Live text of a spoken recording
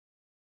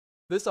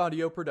This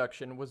audio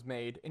production was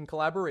made in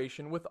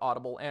collaboration with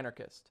Audible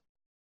Anarchist.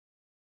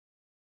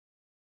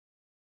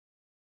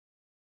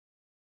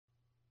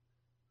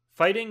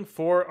 Fighting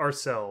for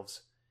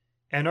Ourselves: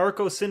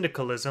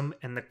 Anarcho-Syndicalism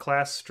and the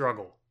Class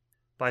Struggle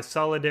by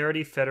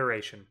Solidarity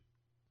Federation.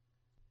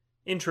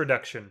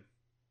 Introduction.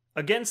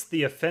 Against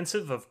the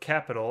offensive of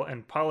capital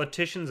and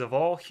politicians of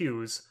all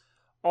hues,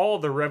 all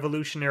the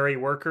revolutionary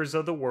workers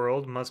of the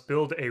world must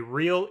build a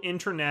real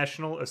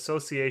international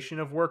association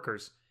of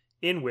workers,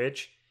 in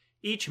which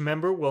each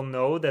member will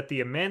know that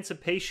the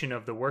emancipation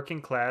of the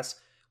working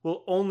class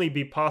will only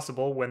be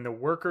possible when the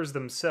workers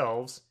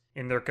themselves,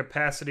 in their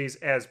capacities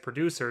as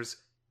producers,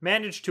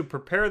 manage to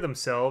prepare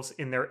themselves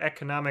in their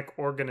economic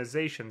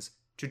organizations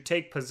to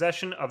take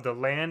possession of the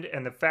land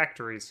and the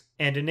factories,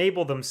 and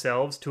enable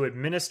themselves to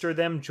administer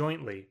them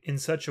jointly in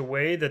such a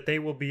way that they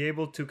will be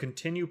able to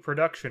continue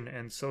production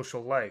and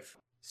social life.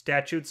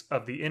 Statutes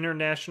of the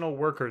International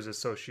Workers'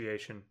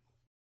 Association.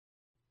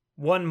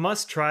 One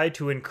must try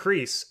to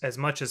increase, as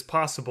much as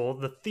possible,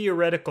 the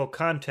theoretical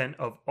content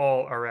of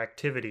all our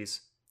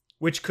activities,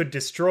 which could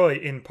destroy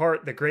in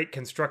part the great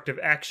constructive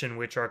action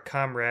which our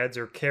comrades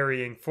are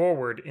carrying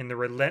forward in the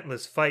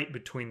relentless fight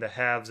between the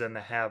haves and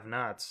the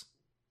have-nots.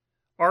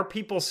 Our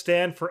people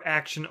stand for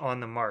action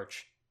on the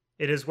march.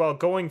 It is while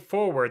going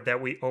forward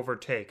that we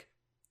overtake.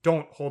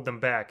 Don't hold them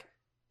back,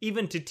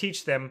 even to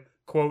teach them,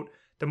 quote,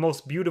 the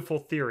most beautiful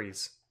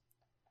theories.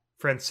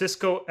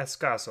 Francisco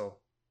Escaso.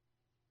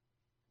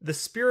 The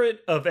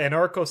spirit of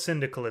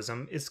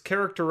anarcho-syndicalism is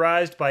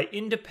characterized by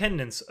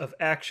independence of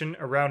action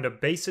around a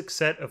basic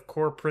set of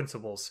core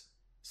principles,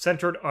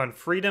 centered on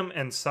freedom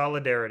and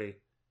solidarity.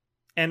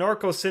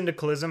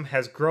 Anarcho-syndicalism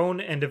has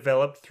grown and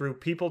developed through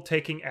people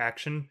taking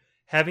action,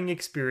 having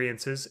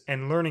experiences,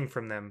 and learning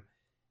from them.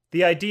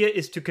 The idea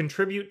is to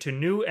contribute to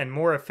new and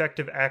more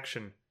effective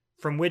action,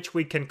 from which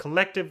we can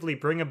collectively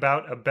bring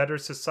about a better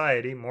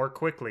society more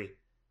quickly.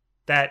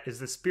 That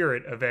is the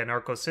spirit of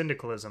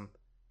anarcho-syndicalism.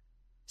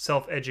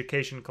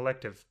 Self-Education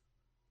Collective.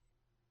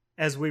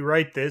 As we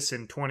write this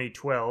in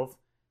 2012,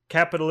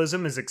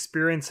 capitalism is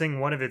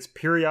experiencing one of its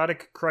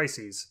periodic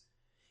crises.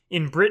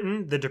 In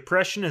Britain, the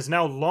Depression is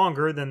now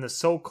longer than the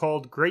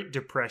so-called Great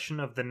Depression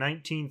of the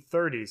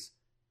 1930s.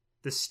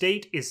 The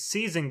state is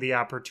seizing the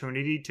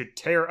opportunity to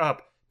tear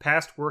up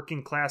past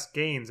working-class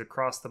gains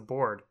across the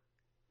board.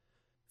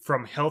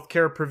 From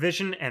healthcare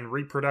provision and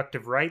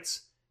reproductive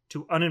rights,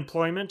 to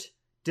unemployment,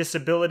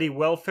 disability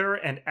welfare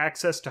and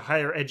access to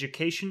higher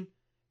education,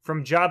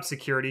 from job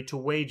security to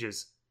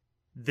wages.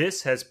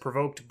 This has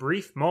provoked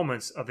brief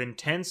moments of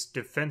intense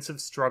defensive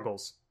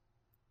struggles.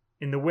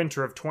 In the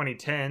winter of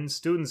 2010,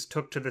 students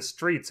took to the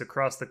streets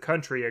across the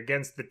country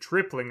against the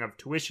tripling of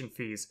tuition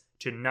fees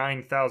to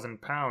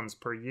 £9,000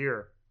 per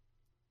year.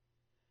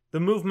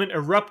 The movement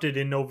erupted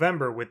in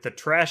November with the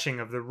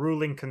trashing of the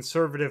ruling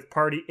Conservative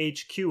Party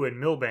HQ in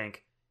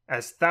Millbank,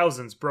 as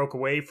thousands broke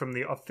away from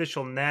the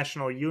official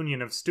National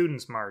Union of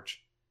Students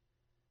March.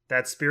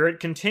 That spirit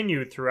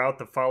continued throughout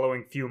the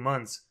following few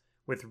months,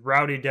 with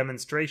rowdy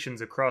demonstrations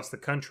across the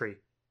country.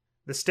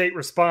 The state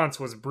response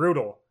was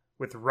brutal,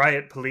 with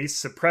riot police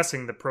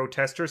suppressing the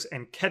protesters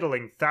and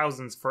kettling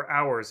thousands for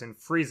hours in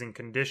freezing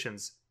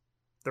conditions.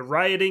 The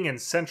rioting in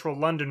central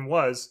London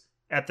was,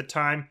 at the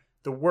time,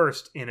 the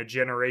worst in a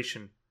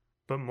generation,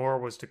 but more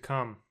was to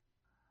come.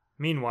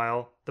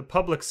 Meanwhile, the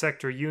public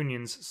sector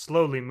unions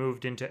slowly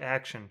moved into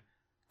action,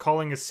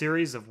 calling a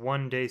series of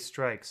one-day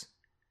strikes.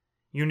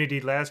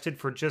 Unity lasted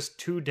for just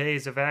 2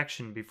 days of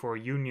action before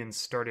unions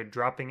started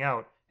dropping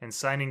out and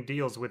signing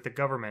deals with the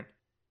government,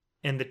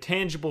 and the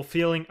tangible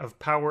feeling of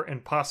power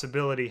and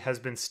possibility has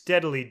been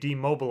steadily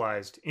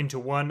demobilized into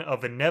one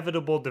of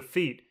inevitable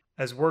defeat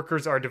as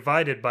workers are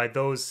divided by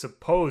those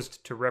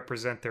supposed to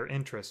represent their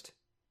interest.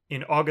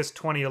 In August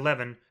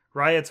 2011,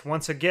 riots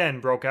once again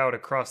broke out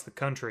across the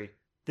country.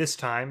 This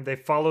time, they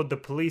followed the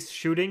police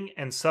shooting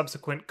and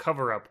subsequent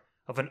cover-up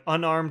of an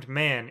unarmed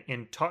man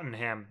in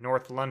Tottenham,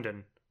 North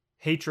London.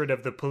 Hatred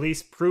of the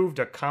police proved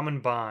a common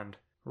bond.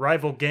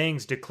 Rival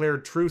gangs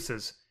declared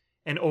truces,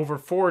 and over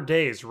 4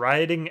 days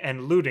rioting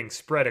and looting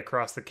spread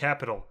across the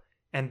capital,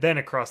 and then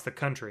across the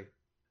country.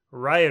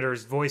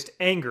 Rioters voiced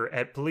anger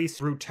at police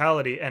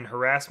brutality and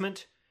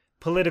harassment,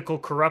 political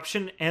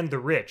corruption, and the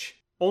rich,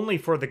 only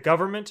for the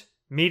government,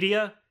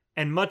 media,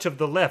 and much of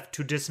the left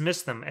to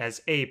dismiss them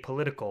as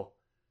apolitical.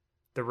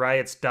 The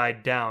riots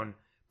died down,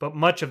 but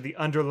much of the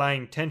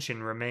underlying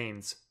tension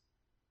remains.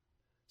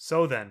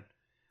 So then,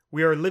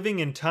 we are living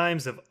in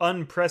times of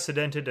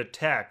unprecedented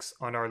attacks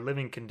on our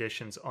living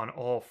conditions on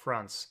all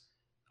fronts,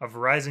 of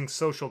rising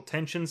social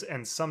tensions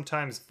and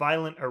sometimes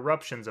violent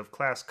eruptions of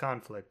class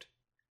conflict.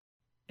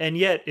 And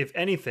yet, if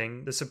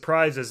anything, the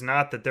surprise is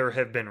not that there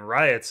have been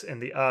riots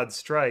and the odd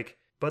strike,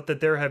 but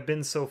that there have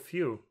been so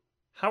few.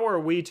 How are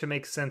we to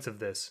make sense of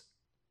this?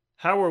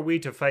 How are we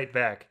to fight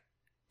back?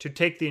 To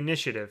take the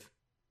initiative?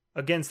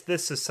 Against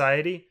this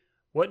society,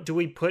 what do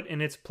we put in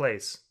its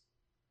place?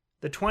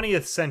 The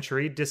 20th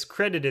century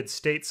discredited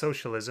state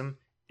socialism,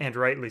 and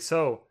rightly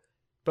so,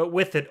 but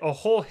with it a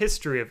whole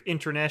history of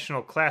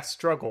international class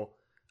struggle,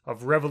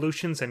 of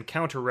revolutions and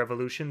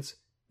counter-revolutions,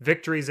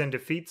 victories and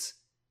defeats,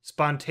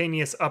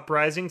 spontaneous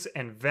uprisings,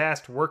 and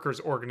vast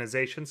workers'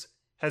 organizations,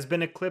 has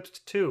been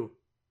eclipsed too.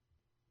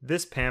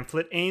 This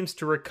pamphlet aims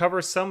to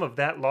recover some of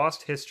that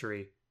lost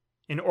history,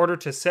 in order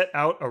to set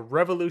out a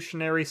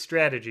revolutionary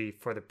strategy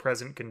for the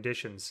present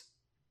conditions.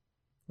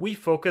 We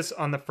focus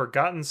on the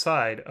forgotten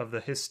side of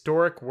the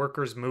historic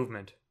workers'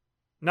 movement.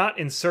 Not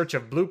in search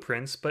of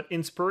blueprints, but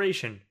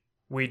inspiration.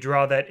 We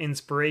draw that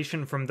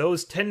inspiration from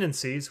those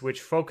tendencies which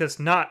focus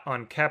not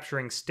on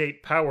capturing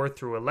state power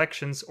through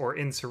elections or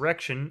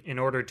insurrection in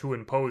order to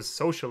impose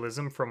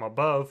socialism from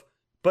above,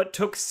 but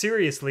took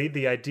seriously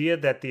the idea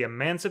that the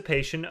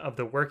emancipation of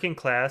the working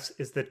class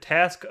is the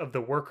task of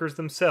the workers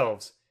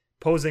themselves,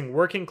 posing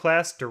working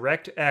class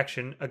direct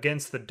action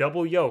against the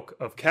double yoke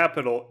of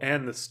capital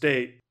and the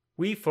state.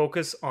 We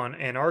focus on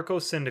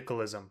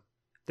anarcho-syndicalism,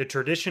 the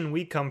tradition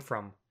we come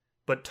from,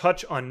 but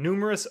touch on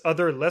numerous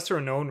other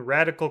lesser-known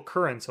radical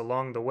currents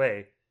along the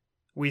way.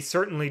 We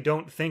certainly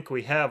don't think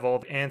we have all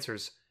the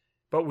answers,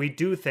 but we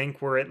do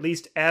think we're at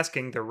least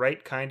asking the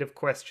right kind of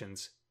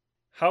questions.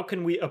 How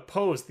can we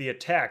oppose the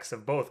attacks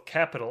of both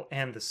capital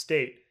and the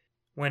state,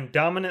 when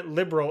dominant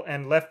liberal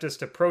and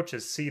leftist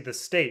approaches see the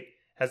state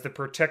as the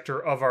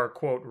protector of our,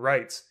 quote,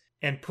 rights,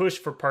 and push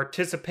for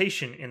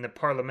participation in the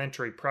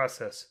parliamentary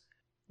process?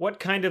 What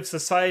kind of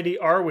society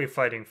are we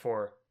fighting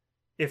for,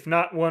 if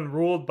not one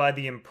ruled by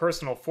the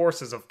impersonal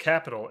forces of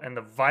capital and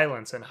the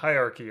violence and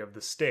hierarchy of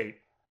the state?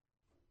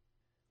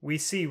 We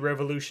see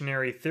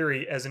revolutionary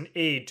theory as an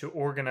aid to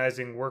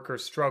organizing worker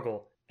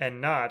struggle, and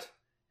not,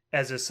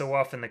 as is so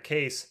often the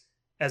case,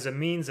 as a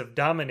means of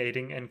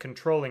dominating and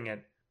controlling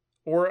it,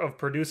 or of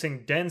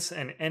producing dense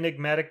and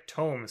enigmatic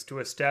tomes to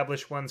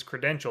establish one's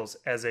credentials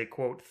as a,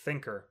 quote,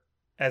 thinker.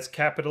 As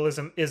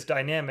capitalism is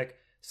dynamic,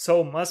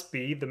 so must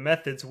be the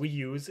methods we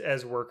use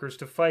as workers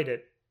to fight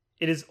it.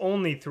 It is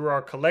only through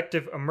our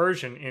collective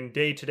immersion in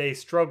day-to-day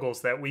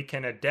struggles that we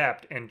can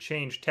adapt and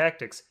change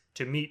tactics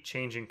to meet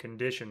changing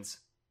conditions.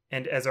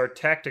 And as our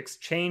tactics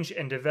change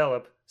and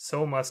develop,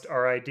 so must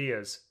our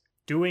ideas.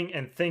 Doing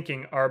and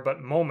thinking are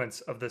but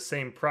moments of the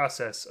same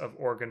process of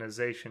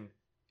organization.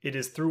 It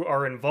is through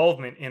our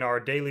involvement in our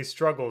daily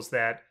struggles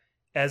that,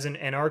 as an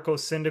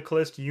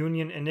anarcho-syndicalist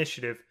union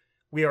initiative,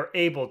 we are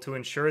able to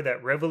ensure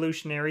that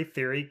revolutionary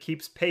theory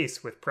keeps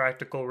pace with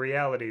practical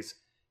realities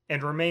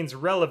and remains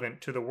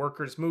relevant to the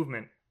workers'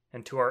 movement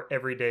and to our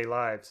everyday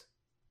lives.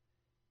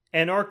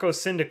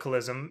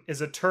 Anarcho-syndicalism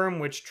is a term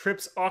which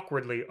trips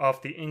awkwardly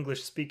off the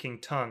English-speaking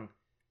tongue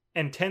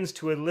and tends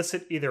to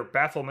elicit either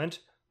bafflement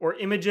or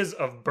images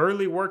of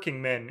burly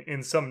working men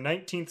in some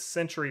 19th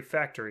century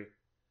factory.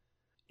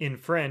 In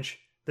French,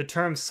 the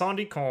term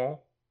syndicat,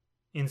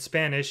 in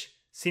Spanish,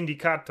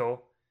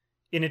 sindicato,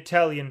 in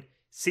Italian,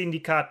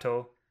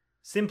 sindacato,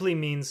 simply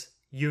means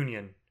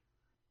union,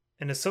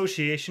 an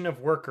association of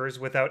workers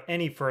without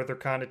any further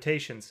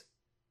connotations,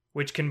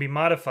 which can be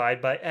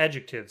modified by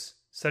adjectives,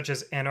 such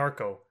as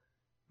anarcho,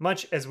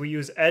 much as we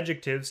use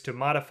adjectives to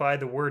modify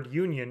the word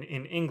union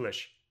in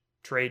English,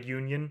 trade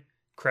union,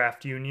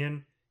 craft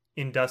union,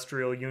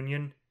 industrial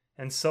union,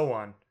 and so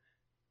on.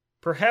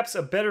 Perhaps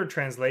a better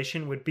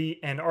translation would be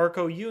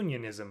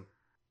anarcho-unionism,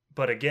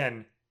 but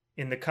again,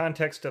 in the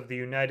context of the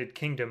United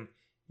Kingdom,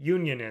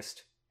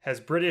 unionist has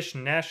British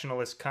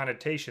nationalist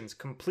connotations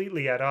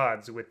completely at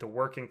odds with the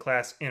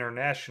working-class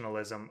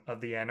internationalism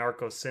of the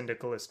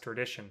anarcho-syndicalist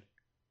tradition.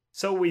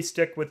 So we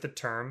stick with the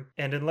term,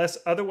 and unless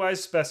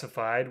otherwise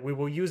specified, we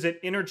will use it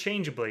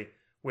interchangeably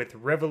with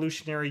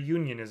revolutionary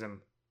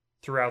unionism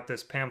throughout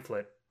this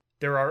pamphlet.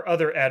 There are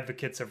other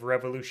advocates of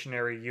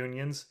revolutionary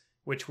unions,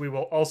 which we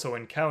will also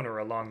encounter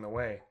along the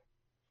way.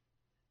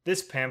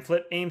 This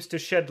pamphlet aims to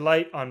shed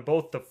light on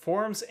both the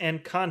forms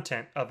and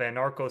content of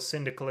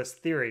anarcho-syndicalist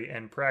theory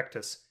and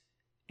practice,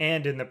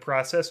 and in the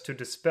process to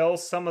dispel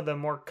some of the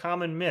more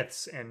common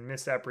myths and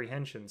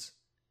misapprehensions.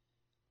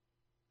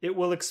 It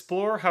will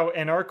explore how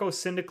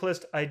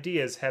anarcho-syndicalist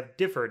ideas have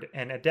differed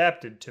and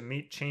adapted to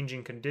meet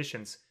changing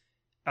conditions,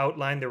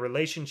 outline the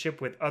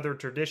relationship with other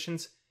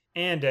traditions,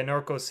 and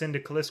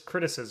anarcho-syndicalist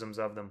criticisms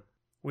of them.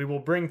 We will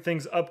bring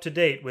things up to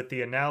date with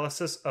the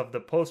analysis of the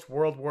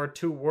post-World War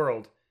II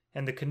world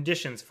and the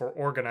conditions for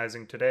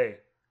organizing today.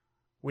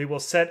 We will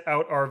set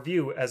out our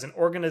view as an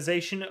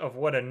organization of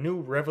what a new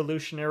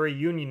revolutionary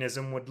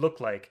unionism would look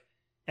like,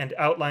 and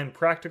outline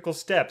practical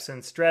steps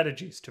and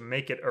strategies to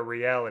make it a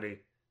reality.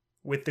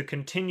 With the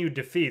continued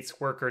defeats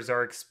workers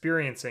are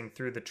experiencing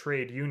through the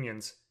trade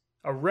unions,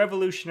 a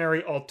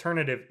revolutionary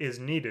alternative is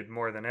needed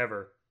more than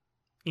ever.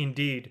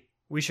 Indeed,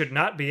 we should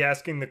not be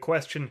asking the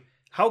question,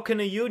 how can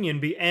a union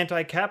be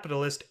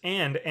anti-capitalist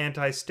and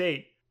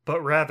anti-state?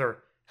 But rather,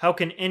 how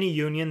can any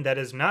union that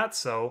is not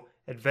so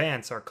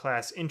advance our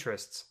class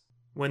interests,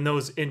 when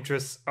those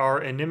interests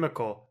are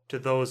inimical to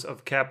those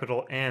of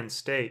capital and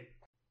state?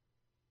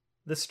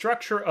 The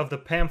structure of the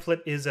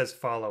pamphlet is as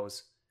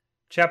follows.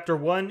 Chapter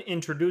 1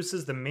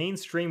 introduces the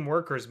mainstream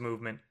workers'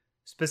 movement,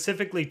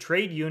 specifically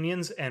trade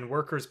unions and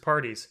workers'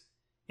 parties,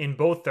 in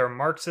both their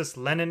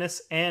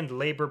Marxist-Leninist and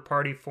Labor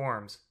Party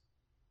forms.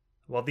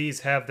 While these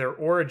have their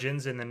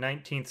origins in the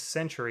 19th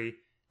century,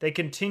 they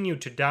continue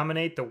to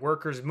dominate the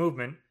workers'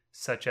 movement,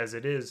 such as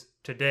it is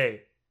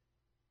today.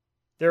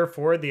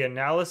 Therefore, the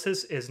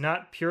analysis is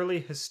not purely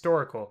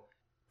historical,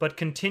 but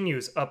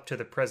continues up to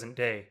the present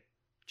day.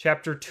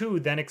 Chapter 2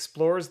 then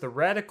explores the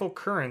radical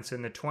currents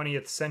in the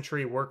 20th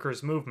century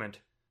workers' movement,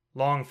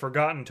 long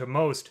forgotten to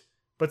most,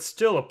 but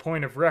still a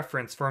point of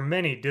reference for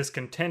many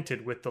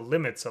discontented with the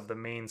limits of the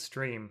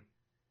mainstream.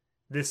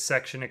 This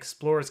section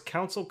explores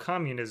council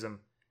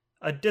communism,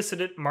 a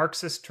dissident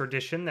Marxist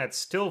tradition that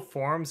still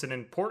forms an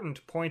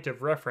important point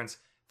of reference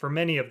for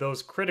many of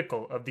those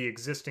critical of the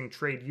existing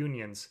trade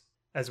unions,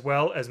 as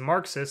well as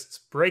Marxists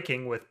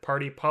breaking with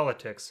party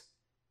politics.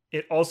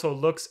 It also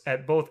looks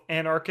at both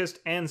anarchist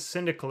and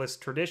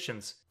syndicalist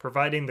traditions,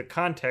 providing the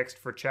context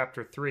for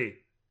Chapter 3.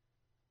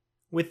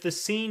 With the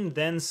scene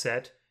then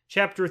set,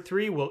 Chapter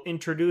 3 will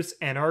introduce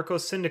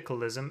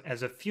anarcho-syndicalism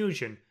as a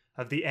fusion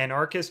of the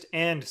anarchist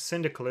and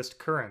syndicalist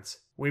currents.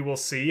 We will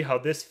see how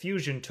this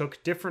fusion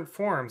took different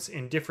forms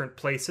in different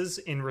places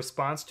in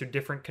response to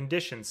different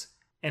conditions,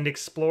 and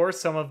explore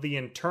some of the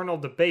internal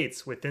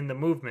debates within the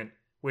movement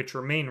which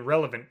remain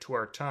relevant to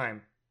our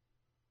time.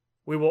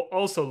 We will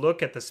also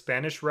look at the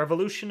Spanish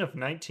Revolution of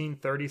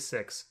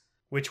 1936,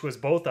 which was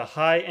both a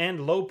high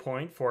and low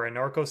point for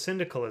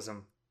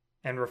anarcho-syndicalism,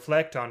 and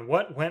reflect on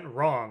what went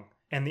wrong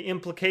and the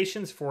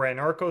implications for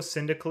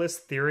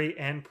anarcho-syndicalist theory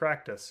and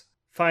practice.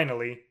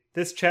 Finally,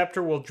 this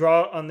chapter will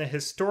draw on the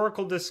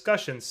historical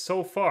discussions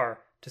so far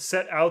to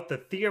set out the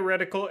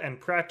theoretical and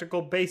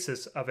practical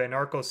basis of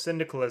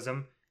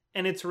anarcho-syndicalism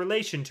and its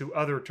relation to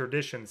other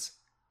traditions.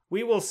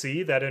 We will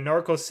see that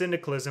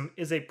anarcho-syndicalism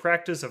is a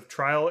practice of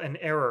trial and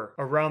error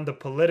around the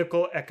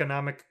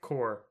political-economic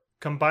core,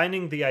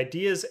 combining the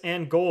ideas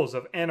and goals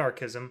of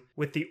anarchism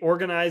with the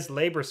organized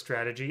labor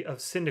strategy of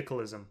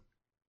syndicalism.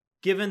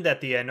 Given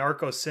that the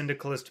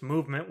anarcho-syndicalist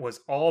movement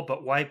was all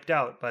but wiped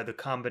out by the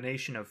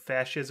combination of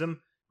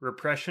fascism,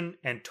 repression,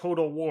 and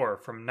total war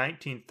from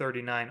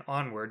 1939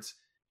 onwards,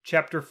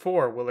 Chapter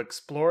 4 will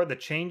explore the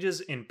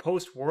changes in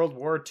post-World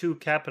War II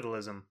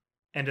capitalism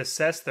and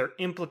assess their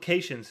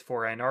implications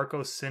for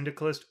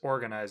anarcho-syndicalist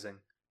organizing.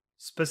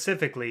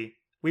 Specifically,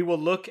 we will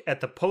look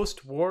at the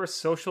post-war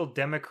social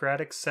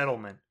democratic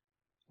settlement,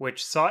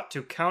 which sought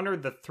to counter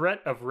the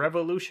threat of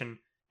revolution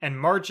and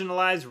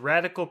marginalize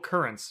radical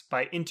currents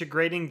by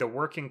integrating the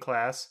working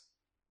class,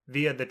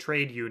 via the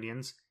trade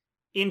unions,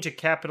 into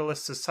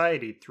capitalist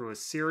society through a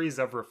series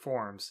of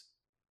reforms.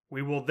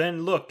 We will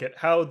then look at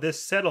how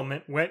this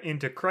settlement went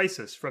into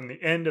crisis from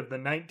the end of the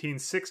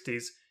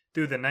 1960s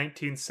through the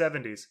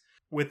 1970s,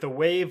 with the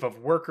wave of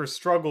worker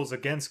struggles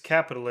against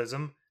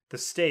capitalism, the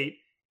state,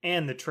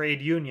 and the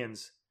trade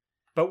unions.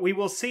 But we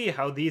will see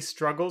how these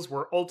struggles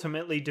were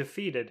ultimately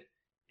defeated,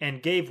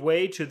 and gave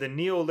way to the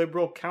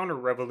neoliberal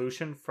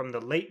counter-revolution from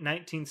the late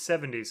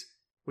 1970s,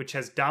 which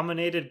has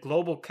dominated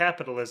global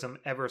capitalism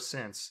ever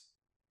since.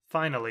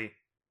 Finally,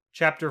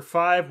 Chapter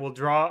 5 will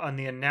draw on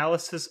the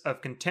analysis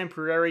of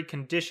contemporary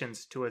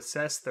conditions to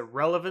assess the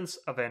relevance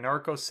of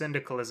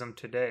anarcho-syndicalism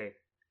today.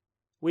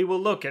 We will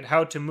look at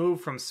how to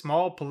move from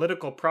small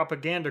political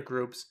propaganda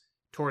groups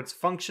towards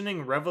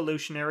functioning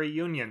revolutionary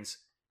unions,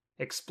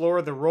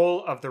 explore the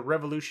role of the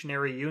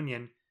revolutionary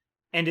union,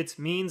 and its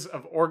means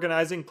of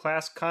organizing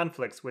class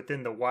conflicts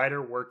within the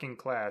wider working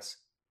class.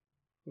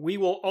 We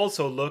will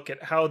also look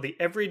at how the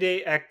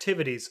everyday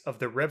activities of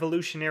the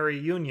revolutionary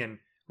union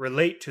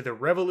relate to the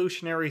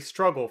revolutionary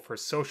struggle for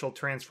social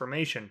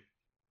transformation,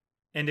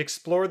 and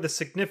explore the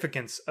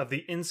significance of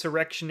the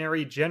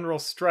insurrectionary general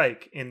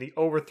strike in the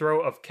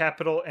overthrow of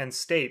capital and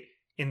state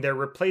in their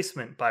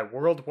replacement by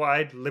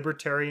worldwide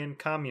libertarian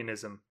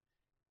communism,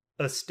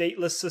 a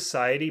stateless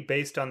society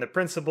based on the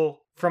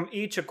principle, from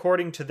each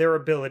according to their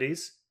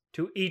abilities,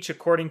 to each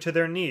according to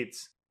their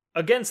needs.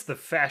 Against the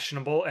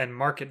fashionable and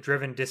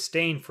market-driven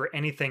disdain for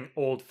anything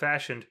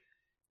old-fashioned,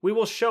 we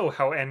will show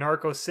how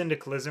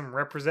anarcho-syndicalism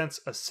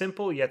represents a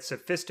simple yet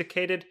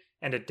sophisticated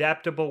and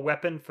adaptable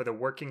weapon for the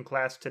working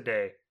class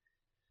today,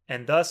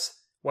 and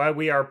thus why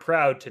we are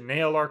proud to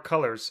nail our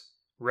colors,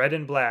 red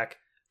and black,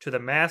 to the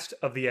mast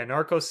of the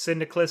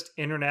Anarcho-Syndicalist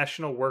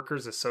International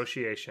Workers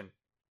Association.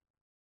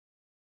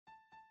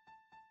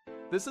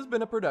 This has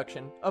been a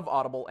production of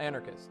Audible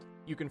Anarchist.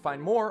 You can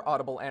find more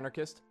Audible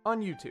Anarchist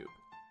on YouTube.